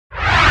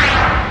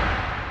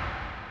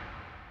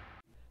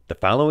The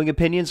following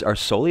opinions are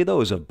solely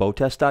those of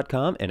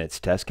BoatTEST.com and its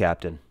test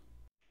captain.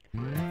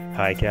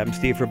 Hi, Captain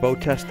Steve for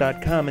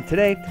BoatTEST.com, and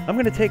today I'm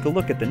going to take a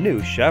look at the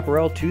new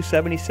Chaparral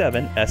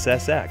 277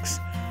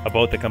 SSX, a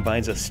boat that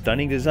combines a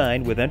stunning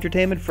design with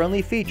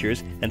entertainment-friendly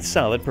features and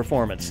solid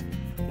performance.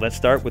 Let's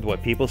start with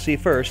what people see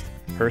first,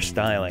 her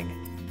styling.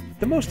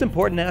 The most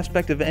important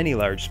aspect of any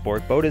large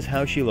sport boat is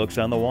how she looks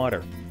on the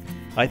water.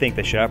 I think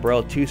the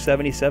Chaparral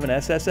 277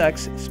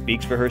 SSX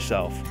speaks for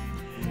herself.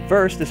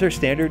 First is her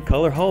standard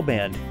color hull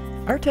band.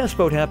 Our test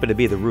boat happened to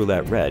be the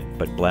roulette red,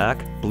 but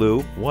black,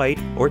 blue, white,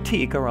 or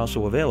teak are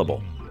also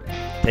available.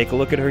 Take a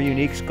look at her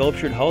unique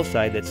sculptured hull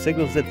side that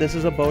signals that this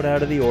is a boat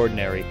out of the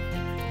ordinary.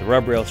 The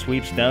rub rail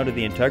sweeps down to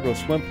the integral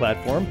swim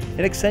platform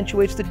and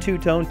accentuates the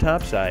two-tone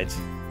top sides.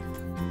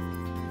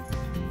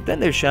 Then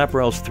there's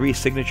Chaparral's three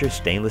signature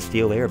stainless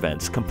steel air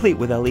vents, complete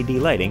with LED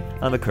lighting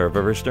on the curve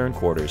of her stern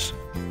quarters.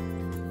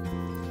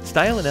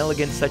 Style and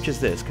elegance such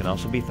as this can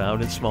also be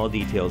found in small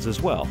details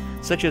as well,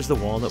 such as the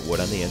walnut wood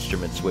on the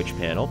instrument switch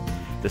panel,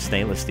 the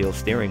stainless steel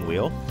steering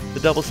wheel, the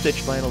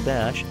double-stitched vinyl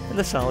dash, and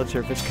the solid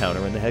surface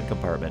counter in the head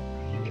compartment.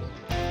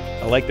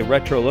 I like the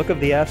retro look of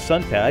the aft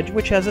sun pad,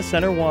 which has a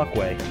center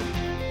walkway.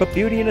 But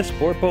beauty in a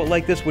sport boat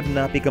like this would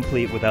not be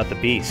complete without the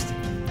beast.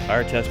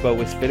 Our test boat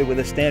was fitted with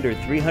a standard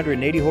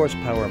 380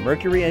 horsepower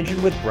Mercury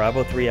engine with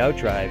Bravo 3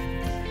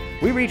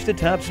 outdrive. We reached a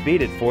top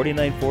speed at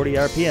 4940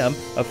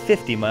 RPM of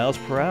 50 miles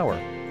per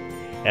hour.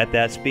 At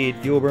that speed,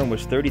 fuel burn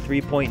was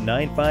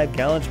 33.95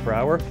 gallons per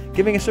hour,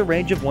 giving us a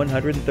range of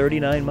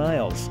 139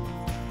 miles.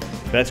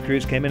 Best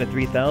cruise came in at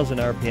 3,000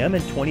 RPM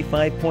and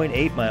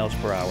 25.8 miles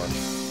per hour.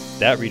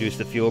 That reduced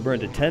the fuel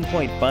burn to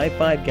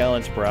 10.55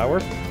 gallons per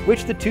hour,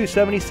 which the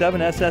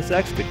 277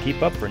 SSX could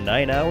keep up for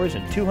 9 hours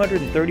and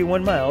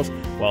 231 miles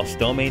while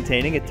still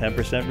maintaining a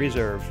 10%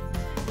 reserve.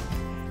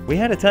 We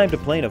had a time to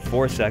plane of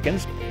 4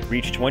 seconds,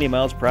 reached 20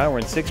 miles per hour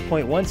in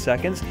 6.1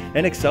 seconds,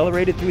 and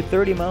accelerated through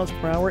 30 miles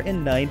per hour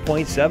in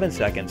 9.7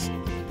 seconds.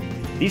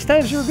 These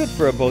times were good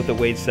for a boat that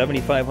weighed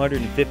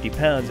 7,550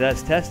 pounds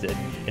as tested,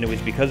 and it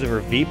was because of her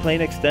V-plane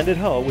extended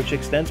hull, which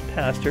extends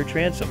past her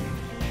transom.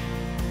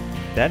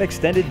 That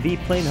extended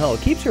V-plane hull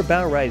keeps her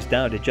bow rise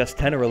down to just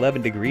 10 or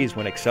 11 degrees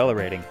when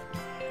accelerating.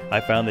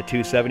 I found the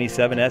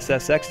 277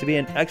 SSX to be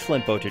an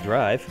excellent boat to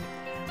drive.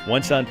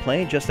 Once on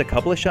plane, just a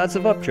couple of shots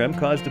of up trim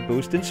caused a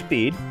boost in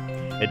speed.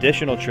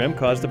 Additional trim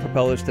caused the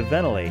propellers to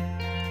ventilate.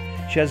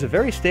 She has a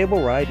very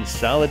stable ride and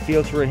solid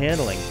feel to her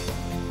handling.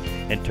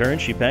 In turn,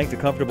 she banked a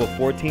comfortable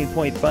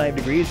 14.5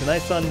 degrees, and I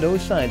saw no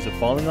signs of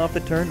falling off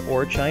the turn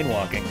or chine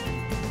walking.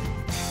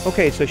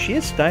 Okay, so she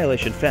is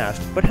stylish and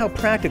fast, but how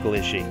practical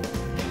is she?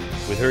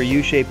 With her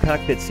U-shaped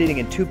cockpit seating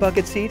and 2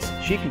 bucket seats,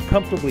 she can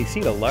comfortably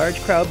seat a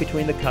large crowd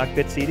between the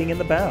cockpit seating and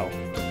the bow.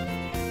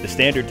 The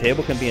standard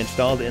table can be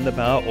installed in the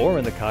bow or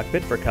in the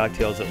cockpit for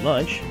cocktails at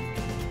lunch.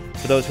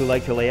 For those who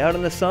like to lay out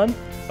in the sun,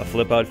 a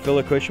flip-out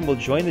filler cushion will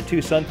join the 2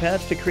 sun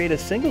pads to create a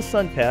single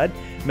sun pad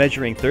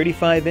measuring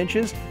 35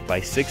 inches by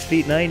 6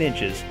 feet 9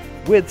 inches,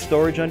 with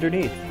storage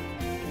underneath.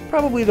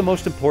 Probably the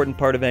most important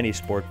part of any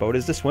sport boat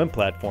is the swim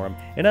platform,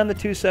 and on the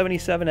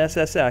 277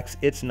 SSX,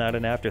 it's not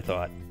an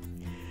afterthought.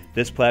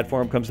 This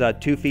platform comes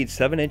out 2 feet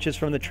 7 inches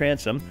from the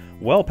transom,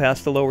 well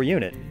past the lower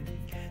unit.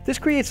 This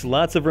creates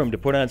lots of room to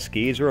put on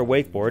skis or a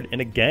wakeboard,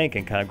 and a gang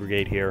can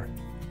congregate here.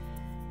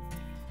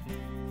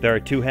 There are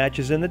 2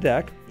 hatches in the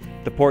deck.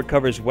 The port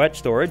covers wet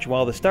storage,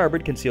 while the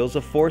starboard conceals a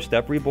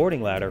 4-step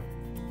reboarding ladder.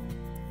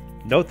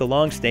 Note the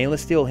long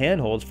stainless steel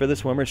handholds for the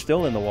swimmers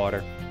still in the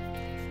water.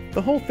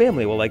 The whole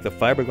family will like the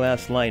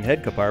fiberglass-lined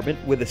head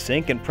compartment with a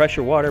sink and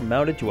pressure water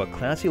mounted to a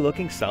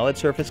classy-looking solid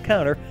surface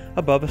counter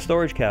above a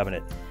storage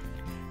cabinet.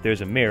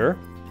 There's a mirror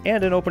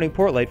and an opening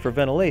port light for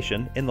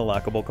ventilation in the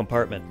lockable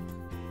compartment.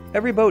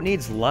 Every boat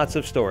needs lots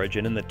of storage,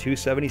 and in the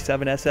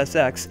 277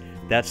 SSX,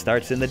 that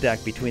starts in the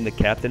deck between the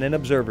captain and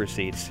observer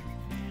seats.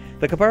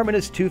 The compartment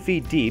is 2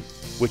 feet deep,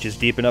 which is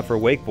deep enough for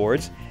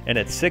wakeboards, and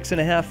at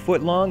 6.5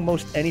 foot long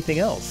most anything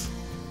else.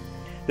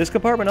 This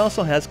compartment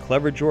also has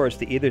clever drawers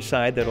to either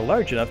side that are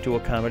large enough to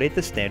accommodate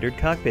the standard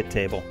cockpit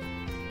table.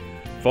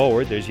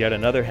 Forward, there's yet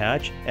another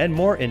hatch and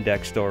more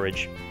index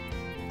storage.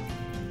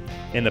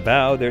 In the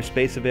bow, there's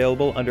space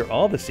available under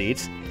all the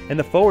seats, and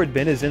the forward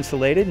bin is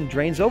insulated and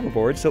drains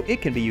overboard so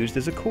it can be used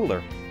as a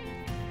cooler.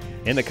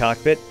 In the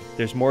cockpit,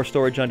 there's more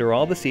storage under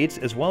all the seats,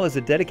 as well as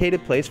a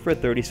dedicated place for a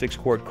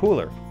 36-quart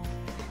cooler.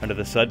 Under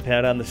the sud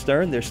pad on the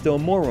stern, there's still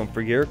more room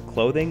for gear,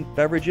 clothing,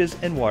 beverages,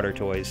 and water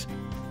toys.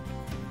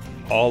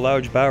 All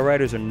large bow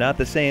riders are not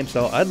the same,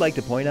 so I'd like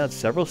to point out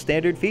several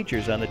standard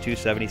features on the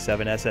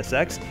 277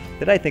 SSX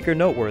that I think are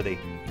noteworthy.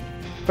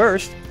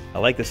 First, I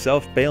like the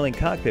self-bailing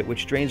cockpit,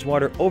 which drains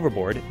water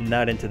overboard,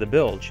 not into the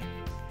bilge.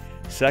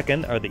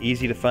 Second are the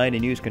easy-to-find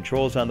and use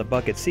controls on the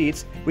bucket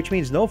seats, which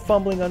means no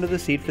fumbling under the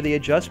seat for the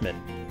adjustment.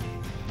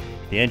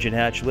 The engine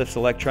hatch lifts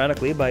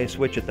electronically by a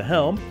switch at the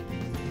helm.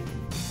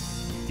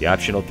 The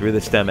optional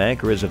through-the-stem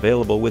anchor is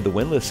available with the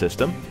windlass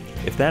system.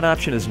 If that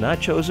option is not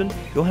chosen,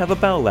 you'll have a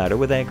bow ladder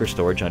with anchor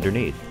storage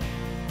underneath.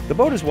 The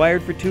boat is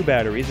wired for 2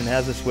 batteries and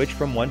has a switch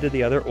from one to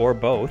the other or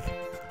both.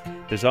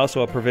 There's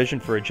also a provision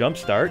for a jump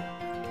start.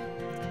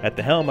 At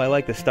the helm, I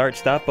like the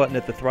start-stop button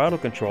at the throttle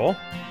control,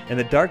 and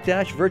the dark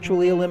dash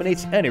virtually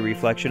eliminates any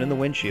reflection in the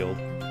windshield.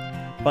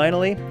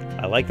 Finally,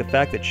 I like the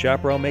fact that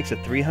Chaparral makes a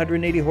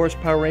 380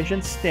 horsepower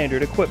engine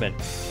standard equipment,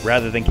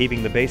 rather than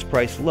keeping the base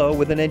price low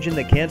with an engine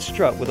that can't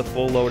strut with a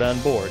full load on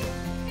board.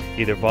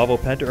 Either Volvo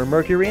Penta or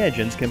Mercury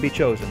engines can be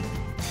chosen.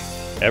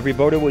 Every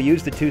boater will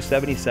use the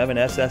 277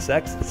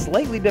 SSX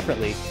slightly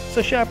differently,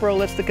 so Chaparral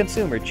lets the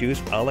consumer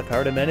choose a la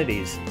carte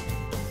amenities.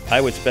 I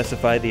would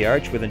specify the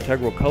arch with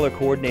integral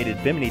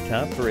color-coordinated bimini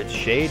top for its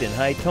shade and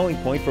high towing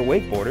point for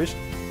wakeboarders.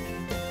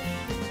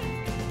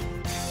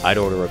 I'd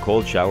order a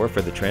cold shower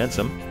for the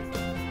transom,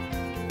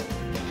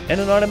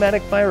 and an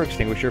automatic fire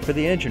extinguisher for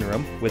the engine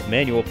room with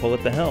manual pull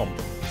at the helm.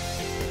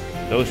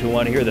 Those who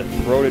want to hear the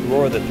throated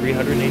roar of the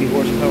 380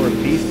 horsepower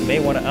beast may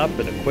want to opt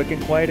for the quick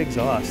and quiet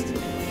exhaust.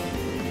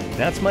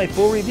 That's my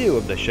full review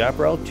of the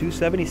Chaparral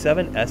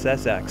 277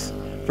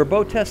 SSX. For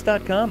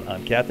BoatTEST.com,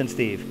 I'm Captain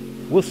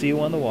Steve. We'll see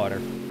you on the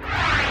water.